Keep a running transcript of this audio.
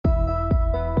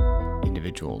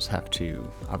individuals have to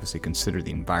obviously consider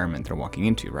the environment they're walking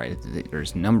into, right?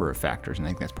 There's a number of factors, and I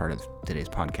think that's part of today's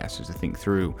podcast is to think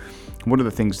through what are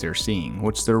the things they're seeing,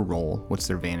 what's their role, what's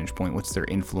their vantage point, what's their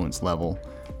influence level,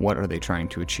 what are they trying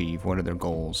to achieve, what are their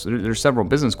goals. There's several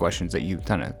business questions that you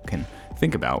kind of can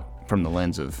think about from the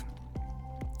lens of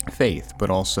faith, but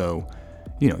also,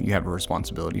 you have a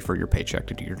responsibility for your paycheck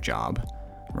to do your job,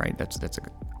 right?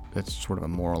 That's sort of a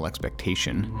moral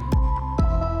expectation.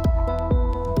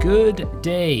 Good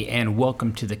day, and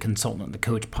welcome to the Consultant and the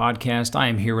Coach podcast. I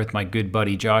am here with my good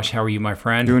buddy, Josh. How are you, my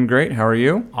friend? Doing great. How are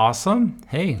you? Awesome.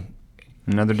 Hey.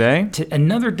 Another day?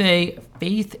 Another day,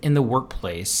 faith in the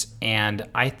workplace. And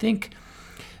I think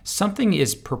something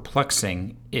is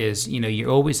perplexing is, you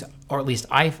always, or at least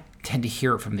I tend to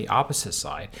hear it from the opposite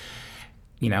side.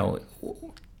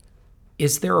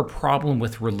 Is there a problem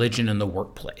with religion in the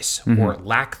workplace or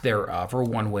lack thereof or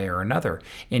one way or another?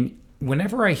 And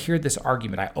whenever I hear this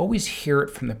argument, I always hear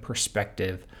it from the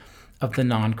perspective of the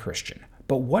non-Christian.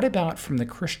 But what about from the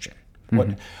Christian?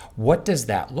 What does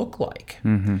that look like?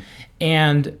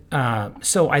 And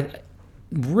so I'm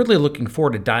really looking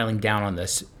forward to dialing down on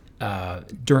this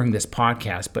during this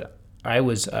podcast. But I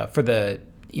was, for the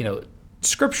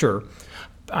scripture,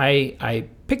 I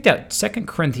picked out 2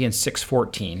 Corinthians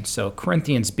 6:14. So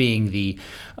Corinthians being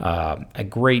a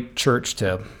great church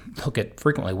to look at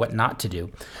frequently what not to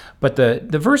do. But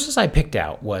the verses I picked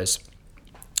out was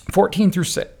 14 through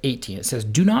 18. It says,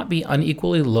 "Do not be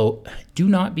unequally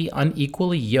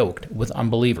yoked with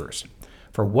unbelievers.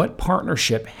 For what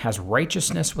partnership has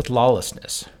righteousness with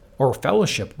lawlessness, or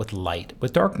fellowship with light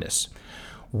with darkness?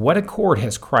 What accord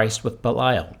has Christ with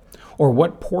Belial? Or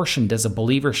what portion does a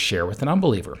believer share with an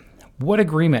unbeliever? What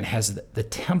agreement has the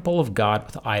temple of God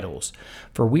with idols?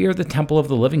 For we are the temple of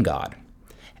the living God.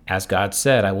 As God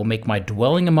said, I will make my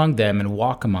dwelling among them and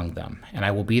walk among them, and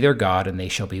I will be their God, and they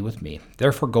shall be with me.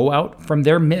 Therefore go out from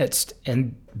their midst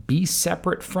and be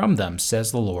separate from them,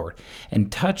 says the Lord,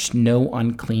 and touch no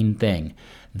unclean thing.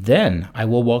 Then I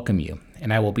will welcome you,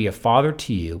 and I will be a father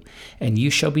to you, and you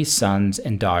shall be sons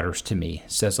and daughters to me,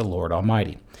 says the Lord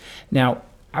Almighty." Now,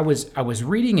 I was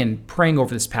reading and praying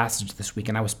over this passage this week,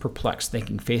 and I was perplexed,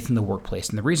 thinking faith in the workplace.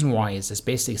 And the reason why is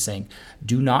basically saying,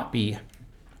 do not be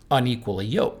unequally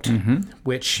yoked,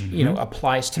 which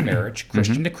applies to marriage,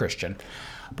 Christian to Christian.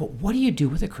 But what do you do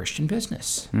with a Christian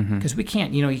business? Because we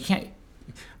can't,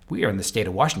 we are in the state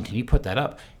of Washington. You put that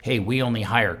up. Hey, we only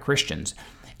hire Christians.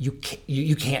 You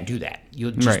can't do that.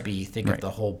 You'll just think of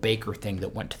the whole Baker thing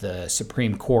that went to the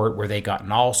Supreme Court, where they got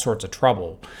in all sorts of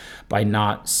trouble by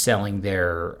not selling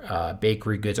their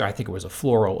bakery goods. Or I think it was a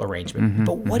floral arrangement.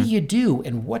 But what do you do,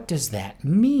 and what does that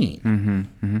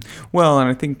mean? Well, and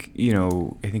I think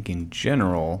in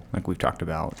general, like we've talked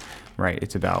about, right?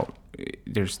 It's about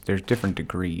there's different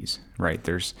degrees, right?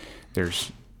 There's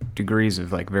degrees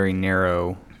of like very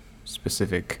narrow,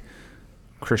 specific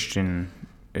Christian,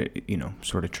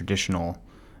 sort of traditional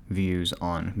views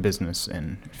on business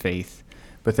and faith.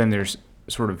 But then there's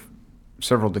sort of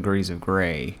several degrees of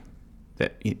gray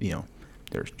that,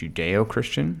 there's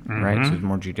Judeo-Christian, right? So there's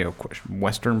more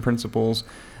Judeo-Western principles.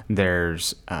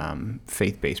 There's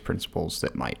faith-based principles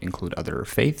that might include other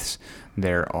faiths.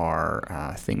 There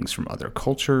are things from other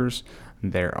cultures.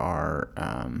 There are,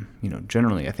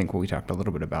 generally, I think what we talked a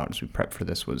little bit about as we prepped for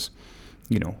this was,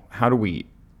 how do we,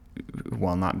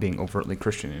 while not being overtly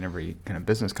Christian in every kind of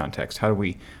business context, how do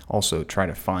we also try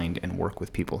to find and work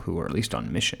with people who are at least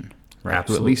on mission, right?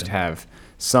 Absolutely. Who at least have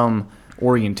some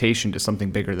orientation to something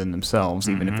bigger than themselves,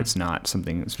 even if it's not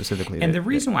something specifically. And the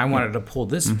reason why I wanted to pull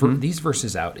these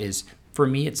verses out is, for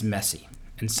me, it's messy.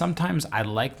 And sometimes I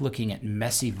like looking at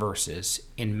messy verses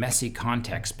in messy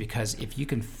context, because if you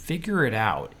can figure it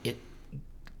out, it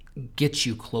gets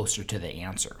you closer to the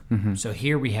answer. So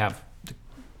here we have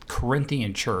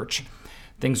Corinthian church.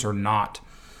 Things are not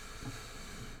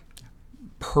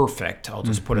perfect, I'll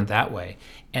just put it that way.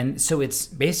 And so it's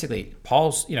basically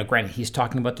Paul's, granted, he's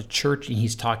talking about the church and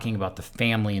he's talking about the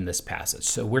family in this passage.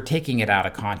 So we're taking it out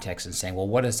of context and saying, well,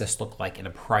 what does this look like in a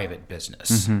private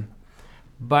business?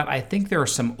 But I think there are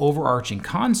some overarching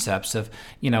concepts of,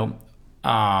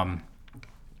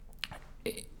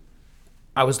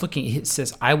 I was looking, it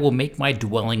says, I will make my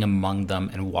dwelling among them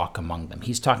and walk among them.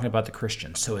 He's talking about the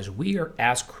Christians. So as we are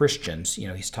as Christians,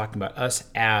 he's talking about us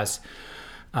as,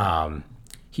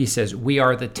 he says, we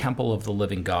are the temple of the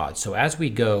living God. So as we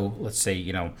go, let's say,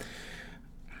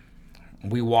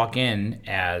 we walk in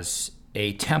as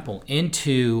a temple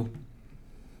into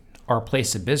our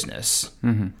place of business,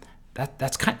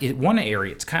 that's kind of, one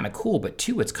area, it's kind of cool, but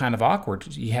two, it's kind of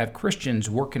awkward. You have Christians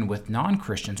working with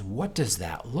non-Christians. What does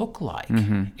that look like?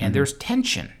 And there's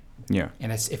tension. Yeah.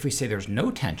 And if we say there's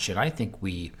no tension, I think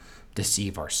we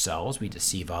deceive ourselves, we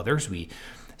deceive others.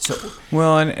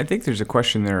 Well, and I think there's a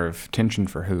question there of tension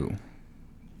for who,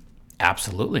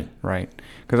 Absolutely. right?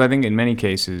 Because I think in many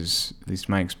cases, at least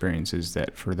my experience is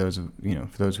that for those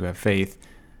who have faith,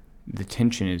 the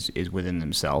tension is within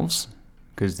themselves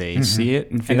because they see it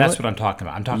and feel And that's it. what I'm talking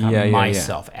about. I'm talking Yeah, about yeah,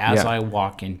 myself yeah. as Yeah. I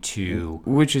walk into.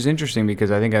 Which is interesting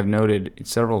because I think I've noted in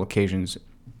several occasions,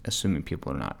 assuming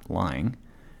people are not lying,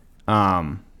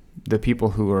 the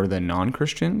people who are the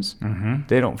non-Christians,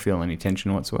 they don't feel any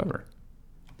tension whatsoever.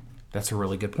 That's a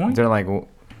really good point. They're like, well,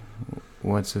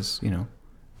 what's this, like,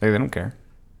 they don't care.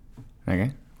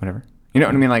 Okay, whatever. You know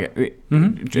what I mean? Like,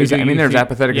 they're as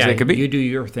apathetic as they could be. You do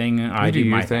your thing, I You do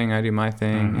my your thing, I do my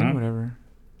thing, whatever.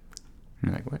 And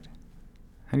you're like, what?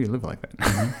 How do you live like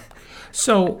that?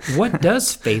 So, what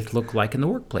does faith look like in the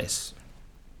workplace?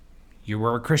 You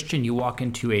are a Christian, you walk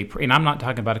into and I'm not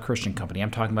talking about a Christian company, I'm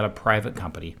talking about a private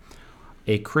company.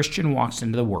 A Christian walks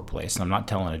into the workplace, and I'm not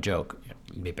telling a joke.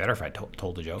 It'd be better if I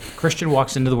told a joke. Christian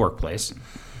walks into the workplace,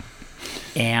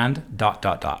 and ...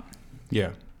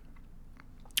 Yeah.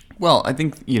 Well, I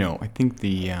think I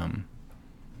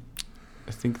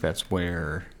think that's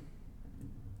where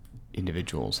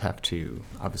individuals have to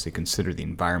obviously consider the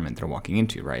environment they're walking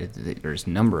into, right? There's a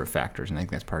number of factors, and I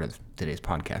think that's part of today's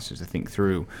podcast is to think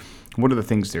through what are the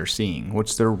things they're seeing,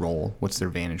 what's their role, what's their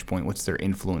vantage point, what's their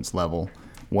influence level,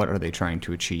 what are they trying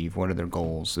to achieve, what are their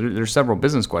goals. There's several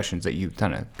business questions that you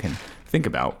kind of can think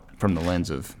about from the lens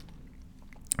of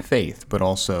faith, but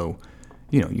also,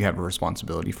 you have a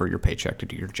responsibility for your paycheck to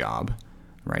do your job,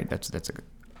 right? That's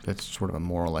sort of a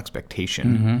moral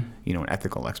expectation, an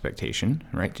ethical expectation,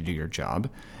 right, to do your job,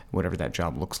 whatever that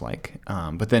job looks like.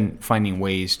 But then finding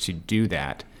ways to do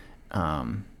that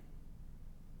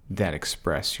that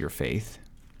express your faith,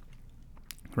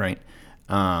 right?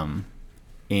 And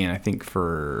I think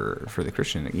for the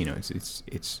Christian,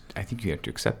 it's I think you have to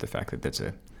accept the fact that that's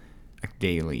a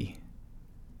daily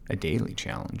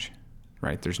challenge,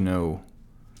 right? There's no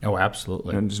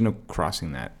absolutely. there's no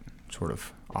crossing that sort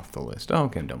of off the list. Oh,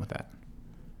 okay, I'm done with that.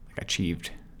 Like achieved.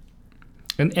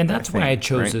 And that's why I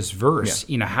chose right? this verse.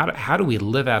 Yeah. How do we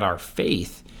live out our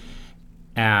faith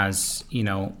as,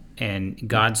 and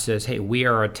God says, hey, we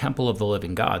are a temple of the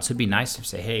living God. So it'd be nice to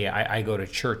say, hey, I go to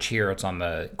church here. It's on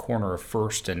the corner of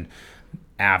 1st and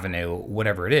Avenue,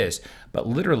 whatever it is. But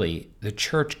literally, the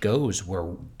church goes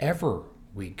wherever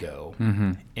we go.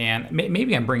 And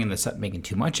maybe I'm bringing this up, making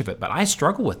too much of it, but I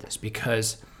struggle with this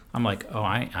because I'm like, oh,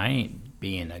 I ain't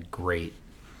being a great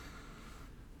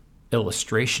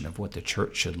illustration of what the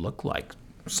church should look like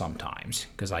sometimes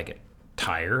because I get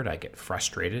tired, I get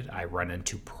frustrated, I run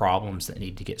into problems that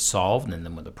need to get solved, and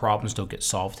then when the problems don't get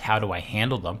solved, how do I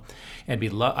handle them? And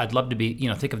I'd love to be,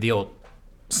 think of the old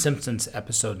Simpsons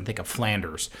episode and think of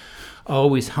Flanders.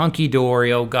 Oh, he's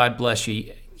hunky-dory, oh, God bless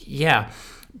you. Yeah,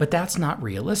 but that's not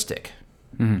realistic.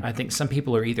 I think some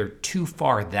people are either too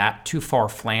far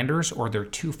Flanders, or they're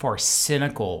too far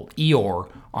cynical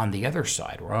Eeyore on the other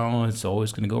side. Well, it's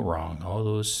always going to go wrong. All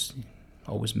those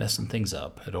always messing things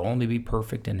up. It'll only be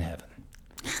perfect in heaven.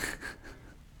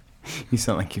 You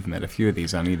sound like you've met a few of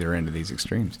these on either end of these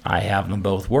extremes. I have them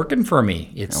both working for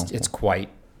me. It's quite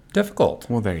difficult.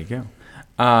 Well, there you go.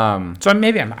 So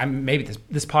maybe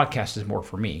this podcast is more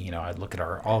for me. I look at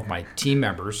all of my team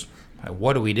members.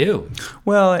 What do we do?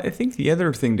 Well, I think the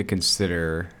other thing to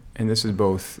consider, and this is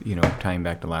both, tying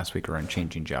back to last week around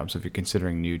changing jobs, if you're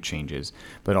considering new changes,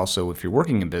 but also if you're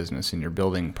working in business and you're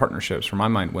building partnerships, from my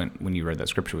mind when you read that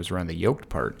scripture was around the yoked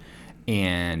part,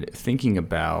 and thinking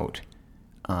about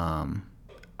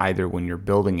either when you're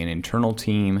building an internal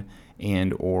team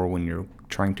and or when you're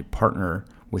trying to partner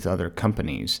with other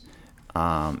companies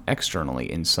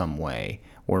externally in some way,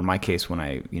 or in my case when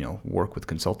I work with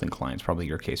consulting clients, probably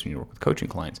your case when you work with coaching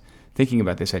clients, thinking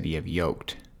about this idea of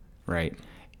yoked, right?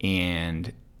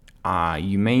 And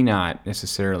you may not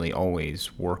necessarily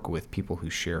always work with people who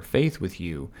share faith with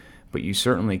you, but you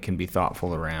certainly can be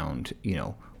thoughtful around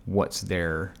what's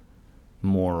their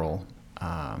moral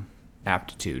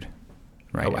aptitude,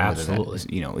 right? Oh, absolutely.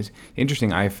 It's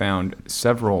interesting. I found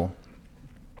several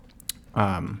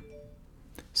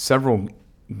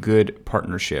good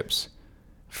partnerships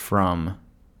from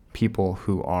people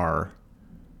who are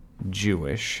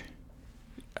Jewish,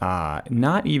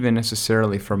 not even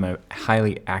necessarily from a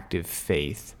highly active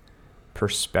faith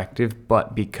perspective,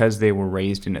 but because they were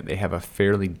raised in it, they have a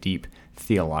fairly deep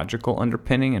theological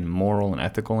underpinning and moral and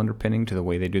ethical underpinning to the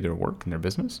way they do their work and their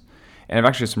business. And I've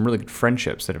actually some really good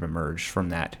friendships that have emerged from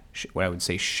that, what I would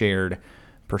say, shared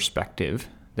perspective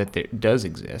that there does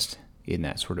exist in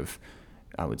that sort of,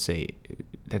 I would say,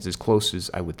 that's as close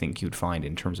as I would think you'd find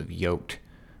in terms of yoked,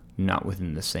 not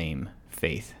within the same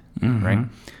faith, right?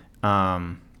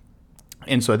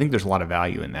 And so I think there's a lot of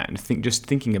value in that. And just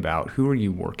thinking about who are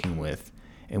you working with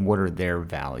and what are their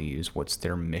values? What's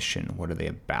their mission? What are they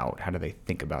about? How do they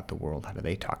think about the world? How do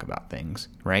they talk about things,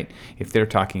 right? If they're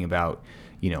talking about,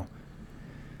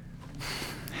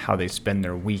 how they spend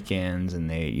their weekends and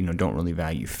they, don't really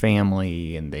value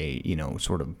family and they,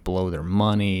 sort of blow their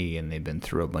money and they've been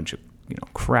through a bunch of,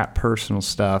 crap personal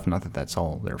stuff, not that that's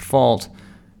all their fault.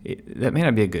 That may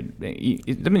not be a good. It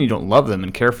doesn't mean you don't love them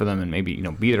and care for them and maybe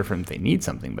be there for them if they need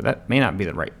something, but that may not be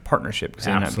the right partnership because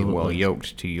they may not be well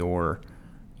yoked to your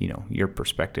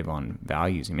perspective on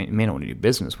values. You may not want to do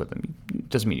business with them. It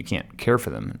doesn't mean you can't care for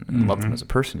them and love them as a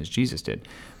person as Jesus did,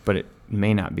 but it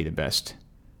may not be the best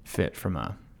fit from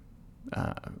a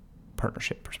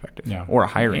partnership perspective or a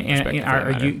hiring perspective.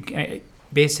 Are you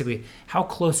basically how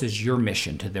close is your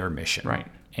mission to their mission? Right,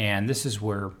 and this is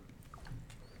where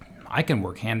I can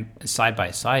work side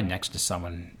by side next to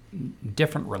someone,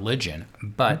 different religion,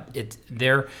 but it's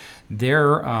their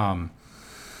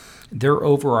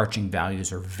overarching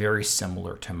values are very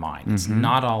similar to mine. It's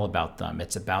not all about them.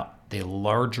 It's about the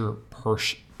larger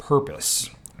purpose.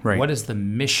 Right. What is the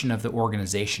mission of the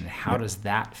organization? How does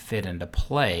that fit into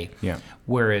play? Yeah.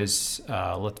 Whereas,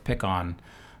 let's pick on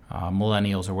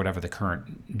millennials or whatever the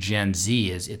current Gen Z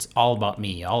is. It's all about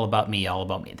me, all about me, all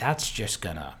about me.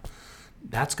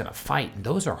 That's gonna fight. And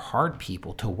those are hard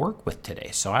people to work with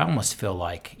today. So I almost feel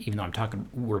like, even though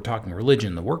we're talking religion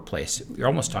in the workplace, you're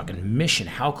almost talking mission.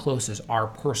 How close is our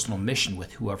personal mission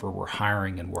with whoever we're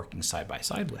hiring and working side by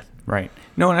side with? Right.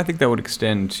 No, and I think that would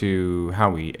extend to how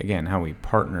we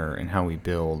partner and how we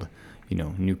build,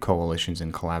 new coalitions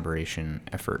and collaboration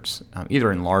efforts,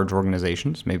 either in large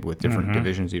organizations, maybe with different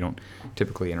divisions you don't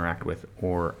typically interact with,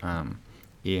 or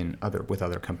with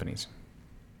other companies.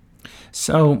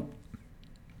 So,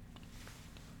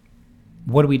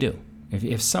 what do we do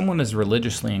if someone is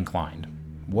religiously inclined?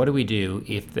 What do we do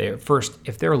if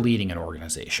they're leading an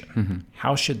organization?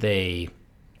 How should they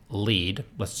lead?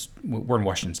 We're in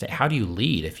Washington State. How do you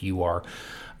lead if you are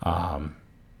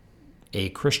a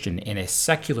Christian in a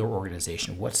secular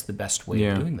organization? What's the best way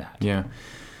of doing that? Yeah.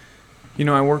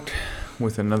 I worked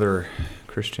with another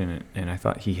Christian, and I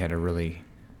thought he had a really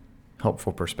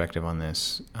helpful perspective on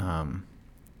this.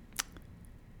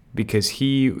 Because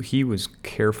he was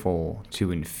careful to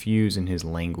infuse in his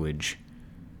language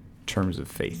terms of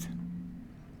faith.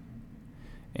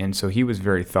 And so he was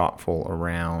very thoughtful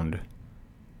around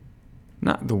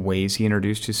not the ways he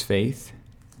introduced his faith,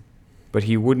 but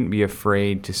he wouldn't be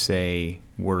afraid to say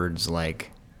words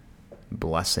like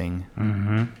blessing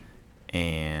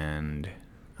and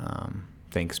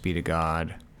thanks be to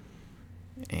God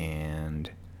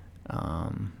and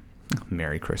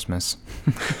Merry Christmas.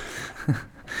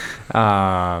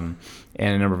 And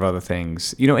a number of other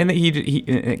things, and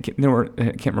I can't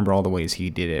remember all the ways he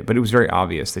did it, but it was very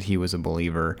obvious that he was a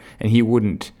believer, and he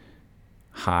wouldn't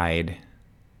hide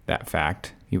that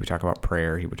fact. He would talk about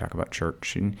prayer, he would talk about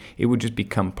church, and it would just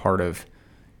become part of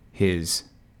his.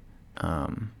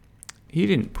 He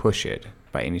didn't push it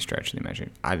by any stretch of the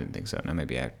imagination. I didn't think so. Now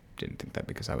maybe I didn't think that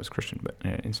because I was Christian, but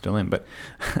and still am.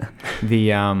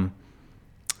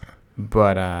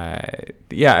 But I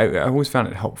always found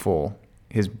it helpful,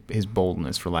 his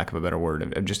boldness, for lack of a better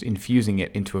word, of just infusing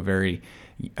it into a very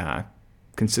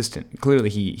consistent. Clearly,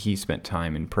 he spent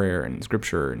time in prayer and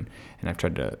scripture, and I've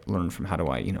tried to learn from how do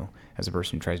I, as a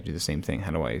person who tries to do the same thing,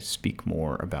 how do I speak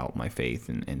more about my faith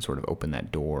and sort of open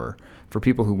that door for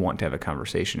people who want to have a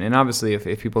conversation. And obviously,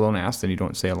 if people don't ask, then you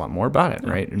don't say a lot more about it,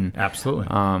 right? And absolutely.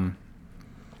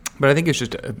 But I think it's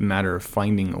just a matter of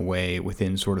finding a way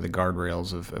within sort of the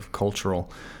guardrails of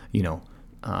cultural,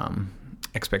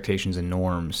 expectations and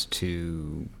norms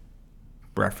to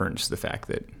reference the fact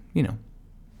that,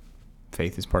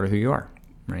 faith is part of who you are,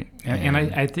 right? And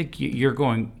I think you're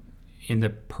going in the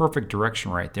perfect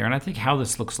direction right there. And I think how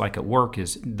this looks like at work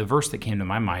is, the verse that came to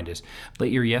my mind is,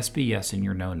 let your yes be yes and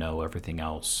your no, no. Everything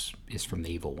else is from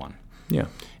the evil one. Yeah.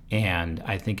 And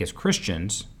I think as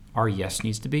Christians, our yes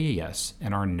needs to be a yes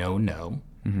and our no, no.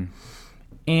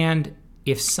 And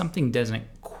if something doesn't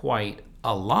quite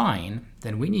align,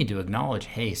 then we need to acknowledge,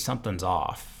 hey, something's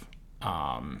off.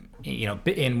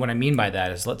 And what I mean by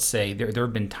that is, let's say there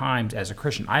have been times as a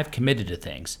Christian, I've committed to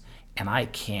things and I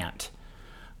can't.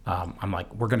 I'm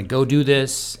like, we're going to go do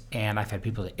this. And I've had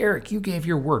people say, Eric, you gave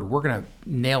your word. We're going to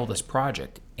nail this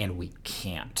project. And we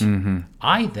can't.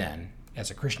 I then, as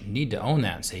a Christian, need to own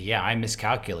that and say, yeah, I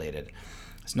miscalculated.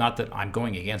 It's not that I'm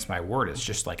going against my word. It's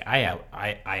just like I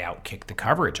outkicked the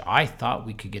coverage. I thought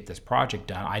we could get this project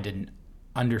done. I didn't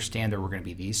understand there were going to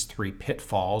be these 3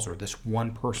 pitfalls, or this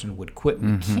one person would quit.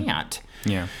 We can't.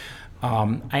 Yeah.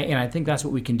 And I think that's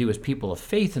what we can do as people of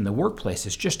faith in the workplace,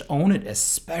 is just own it,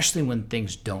 especially when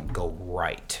things don't go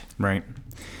right. Right.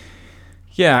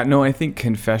 Yeah, no, I think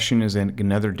confession is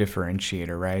another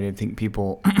differentiator, right? I think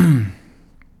people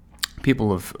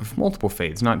of multiple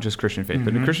faiths, not just Christian faith,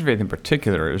 but the Christian faith in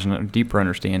particular, is a deeper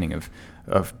understanding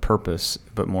of purpose,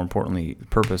 but more importantly,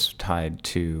 purpose tied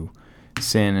to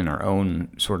sin and our own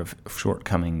sort of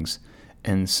shortcomings.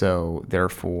 And so,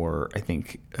 therefore, I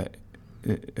think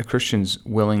a Christian's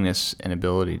willingness and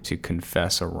ability to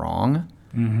confess a wrong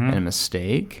and a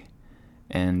mistake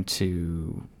and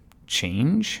to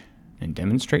change and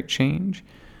demonstrate change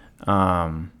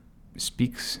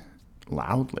speaks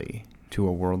loudly to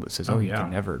a world that says, you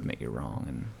can never admit you're wrong,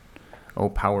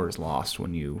 and power is lost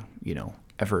when you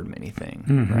ever admit anything,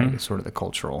 right? It's sort of the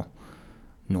cultural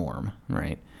norm,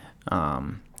 right?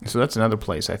 So that's another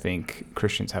place I think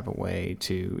Christians have a way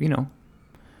to,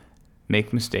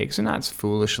 make mistakes, and not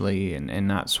foolishly and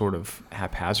not sort of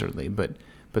haphazardly, but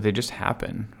they just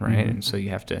happen, right? And so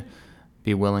you have to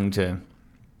be willing to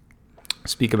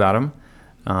speak about them.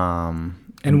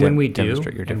 And when we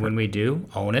do,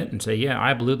 own it and say, yeah,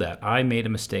 I blew that. I made a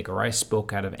mistake, or I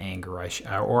spoke out of anger,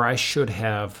 or I should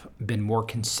have been more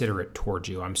considerate towards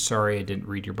you. I'm sorry I didn't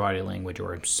read your body language,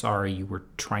 or I'm sorry you were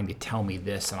trying to tell me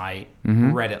this and I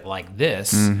read it like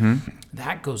this.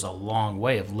 That goes a long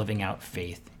way of living out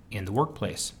faith in the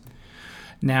workplace.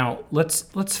 Now, let's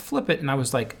flip it. And I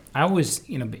was like, I always,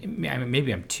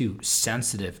 maybe I'm too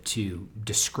sensitive to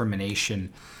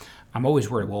discrimination. I'm always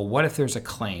worried, well, what if there's a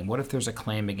claim? What if there's a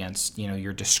claim against,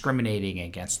 you're discriminating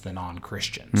against the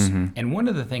non-Christians? And one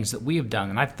of the things that we have done,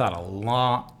 and I've thought a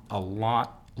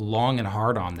lot long and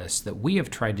hard on this, that we have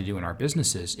tried to do in our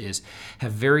businesses, is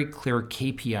have very clear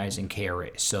KPIs and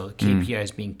KRAs. So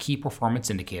KPIs being key performance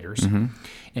indicators,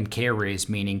 and KRAs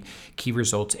meaning key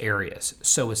results areas.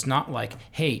 So it's not like,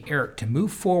 hey, Eric, to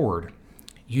move forward,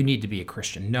 you need to be a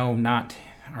Christian. No, not.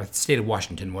 Our state of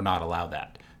Washington will not allow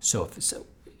that. So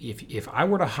if I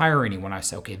were to hire anyone, I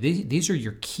say, okay, these are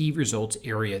your key results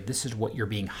area. This is what you're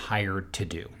being hired to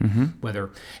do.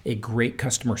 Whether a great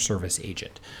customer service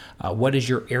agent, what is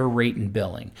your error rate in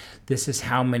billing? This is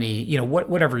how many,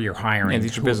 whatever you're hiring. Yeah,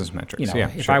 these are business metrics.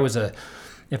 If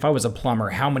I was a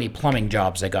plumber, how many plumbing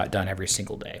jobs I got done every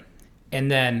single day, and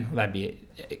then that'd be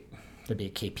a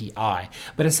KPI.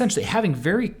 But essentially, having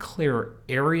very clear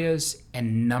areas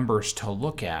and numbers to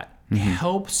look at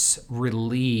helps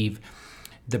relieve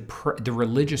the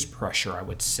religious pressure, I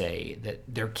would say, that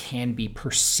there can be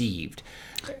perceived.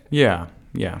 Yeah.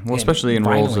 Well, especially in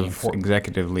roles of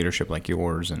executive leadership like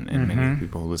yours and many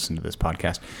people who listen to this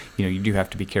podcast, you do have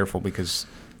to be careful, because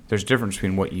there's a difference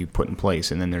between what you put in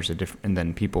place, and then and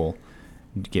then people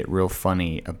get real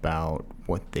funny about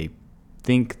what they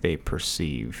think they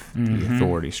perceive the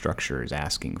authority structure is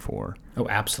asking for. Oh,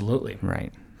 absolutely.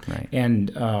 Right.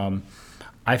 And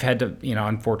I've had to,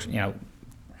 unfortunately,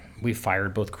 we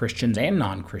fired both Christians and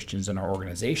non-Christians in our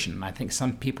organization. And I think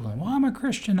some people are, well, I'm a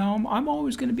Christian now. I'm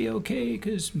always going to be okay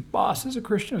because boss is a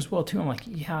Christian as well, too. I'm like,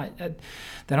 yeah,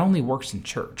 that only works in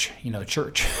church.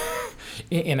 Church.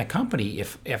 In a company,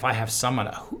 if I have someone,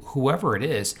 whoever it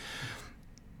is,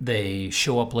 they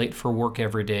show up late for work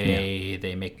every day,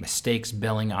 they make mistakes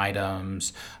billing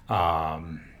items,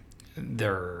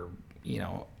 they're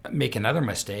making other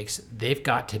mistakes, they've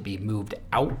got to be moved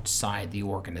outside the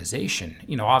organization.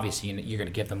 Obviously, you're going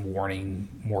to give them warning,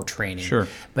 more training. Sure.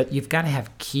 But you've got to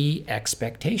have key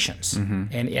expectations.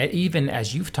 And even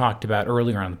as you've talked about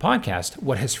earlier on the podcast,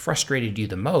 what has frustrated you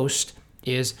the most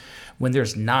is when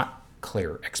there's not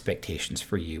clear expectations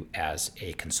for you as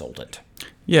a consultant.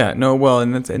 Yeah, no, well,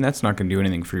 and that's not going to do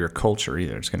anything for your culture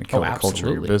either. It's going to kill the culture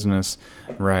of your business,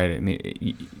 right? I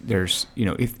mean, there's,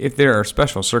 if there are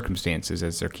special circumstances,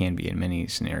 as there can be in many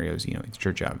scenarios, it's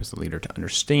your job as the leader to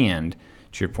understand,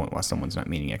 to your point, why someone's not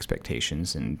meeting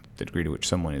expectations, and the degree to which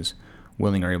someone is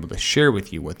willing or able to share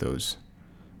with you what those,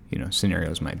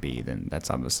 scenarios might be. Then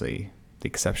that's obviously the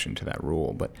exception to that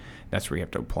rule, but that's where you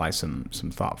have to apply some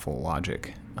thoughtful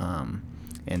logic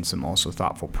and some also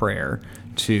thoughtful prayer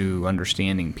to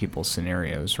understanding people's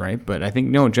scenarios, right? But I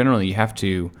think, generally you have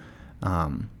to,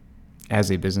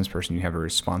 as a business person, you have a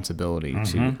responsibility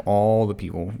to all the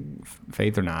people,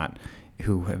 faith or not,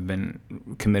 who have been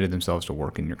committed themselves to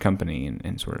work in your company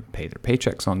and sort of pay their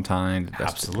paychecks on time the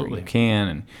best you can,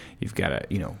 and you've got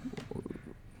to,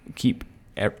 keep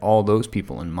all those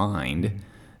people in mind.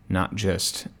 Not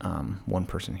just one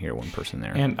person here, one person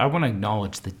there. And I want to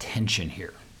acknowledge the tension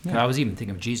here. Yeah. I was even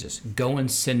thinking of Jesus. Go and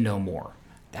sin no more.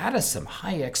 that is some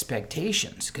high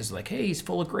expectations, because like, hey, he's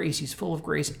full of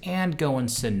grace, and go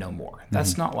and sin no more.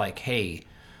 That's not like, hey,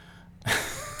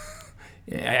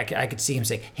 I could see him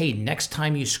say, hey, next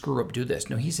time you screw up, do this.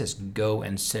 No, he says, go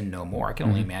and sin no more. I can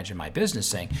only imagine my business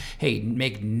saying, hey,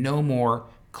 make no more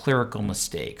clerical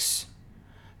mistakes.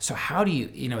 So how do you,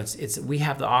 it's we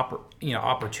have the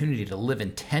opportunity to live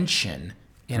in tension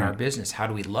in our business. How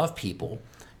do we love people,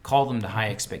 call them to high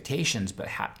expectations, but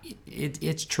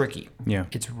it's tricky. Yeah.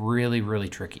 It's really, really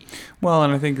tricky. Well,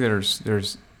 and I think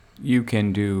there's you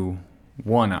can do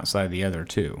one outside of the other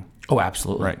too. Oh,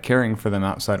 absolutely. Right. Caring for them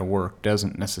outside of work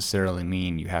doesn't necessarily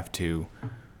mean you have to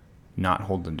not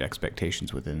hold them to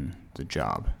expectations within the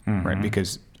job, right?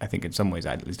 Because I think in some ways,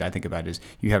 at least I think about it, is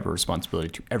you have a responsibility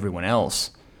to everyone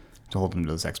else to hold them to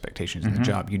those expectations in the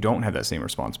job. You don't have that same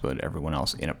responsibility to everyone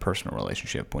else in a personal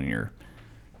relationship when you're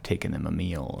taking them a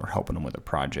meal or helping them with a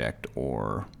project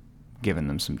or giving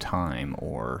them some time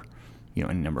or,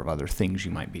 a number of other things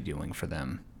you might be doing for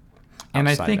them. And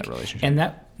I think, that relationship. and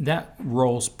that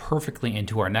rolls perfectly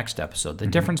into our next episode, the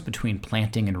difference between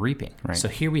planting and reaping. Right. So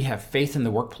here we have faith in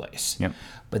the workplace. Yep.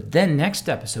 But then next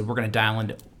episode, we're going to dial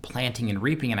into planting and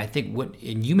reaping. And I think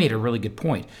and you made a really good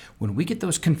point. When we get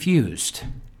those confused,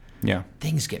 Yeah.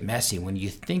 things get messy. When you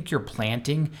think you're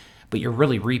planting, but you're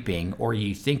really reaping, or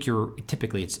you think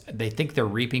they think they're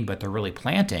reaping, but they're really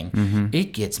planting,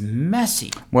 it gets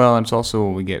messy. Well, and it's also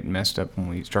we get messed up when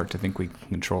we start to think we can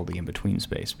control the in-between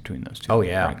space between those two. Oh,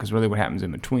 yeah. Because really what happens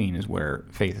in between is where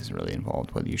faith is really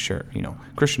involved, whether you share,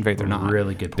 Christian faith or not.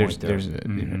 Really good point there.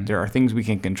 There are things we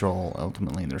can control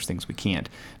ultimately, and there's things we can't.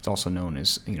 It's also known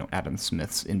as, Adam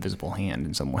Smith's invisible hand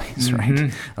in some ways,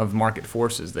 right? Of market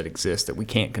forces that exist that we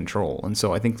can't control. And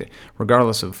so I think that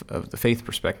regardless of the faith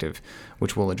perspective,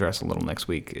 which we'll address a little next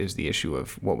week, is the issue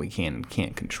of what we can and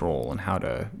can't control and how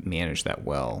to manage that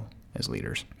well as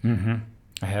leaders. I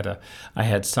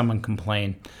had someone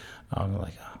complain,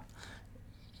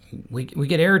 we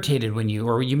get irritated when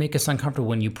you make us uncomfortable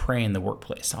when you pray in the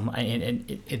workplace.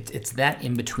 It's that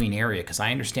in between area, because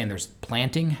I understand there's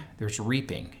planting, there's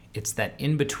reaping. It's that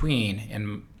in between,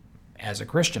 and as a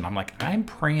Christian, I'm like, I'm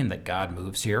praying that God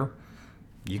moves here.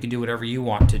 You can do whatever you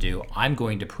want to do. I'm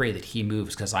going to pray that he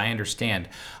moves, because I understand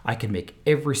I can make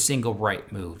every single right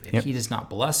move. If he does not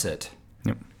bless it,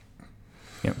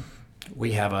 Yep.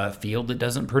 we have a field that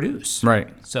doesn't produce. Right.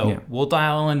 So we'll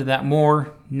dial into that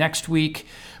more next week.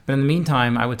 But in the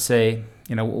meantime, I would say,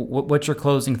 what's your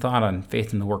closing thought on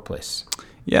faith in the workplace?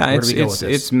 Yeah, Where do we go with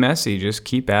this? it's messy. Just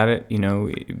keep at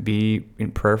it. Be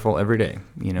prayerful every day.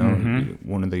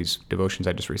 One of these devotions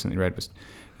I just recently read was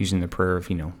using the prayer of,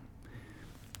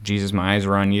 Jesus, my eyes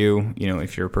are on you.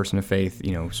 If you're a person of faith,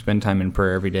 spend time in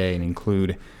prayer every day and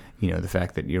include, the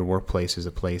fact that your workplace is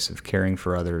a place of caring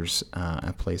for others,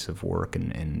 a place of work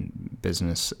and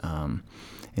business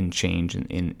and change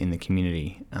in the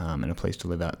community, and a place to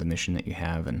live out the mission that you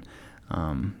have. And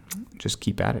just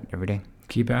keep at it every day.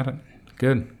 Keep at it.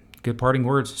 Good parting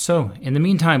words. So in the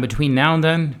meantime, between now and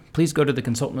then, please go to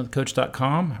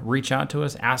theconsultantwithcoach.com, reach out to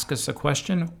us, ask us a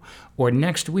question, or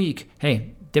next week,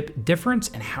 hey, difference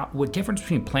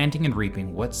between planting and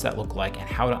reaping, what's that look like, and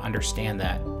how to understand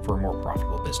that for a more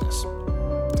profitable business.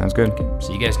 Sounds good. Okay.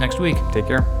 See you guys next week. Take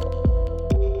care.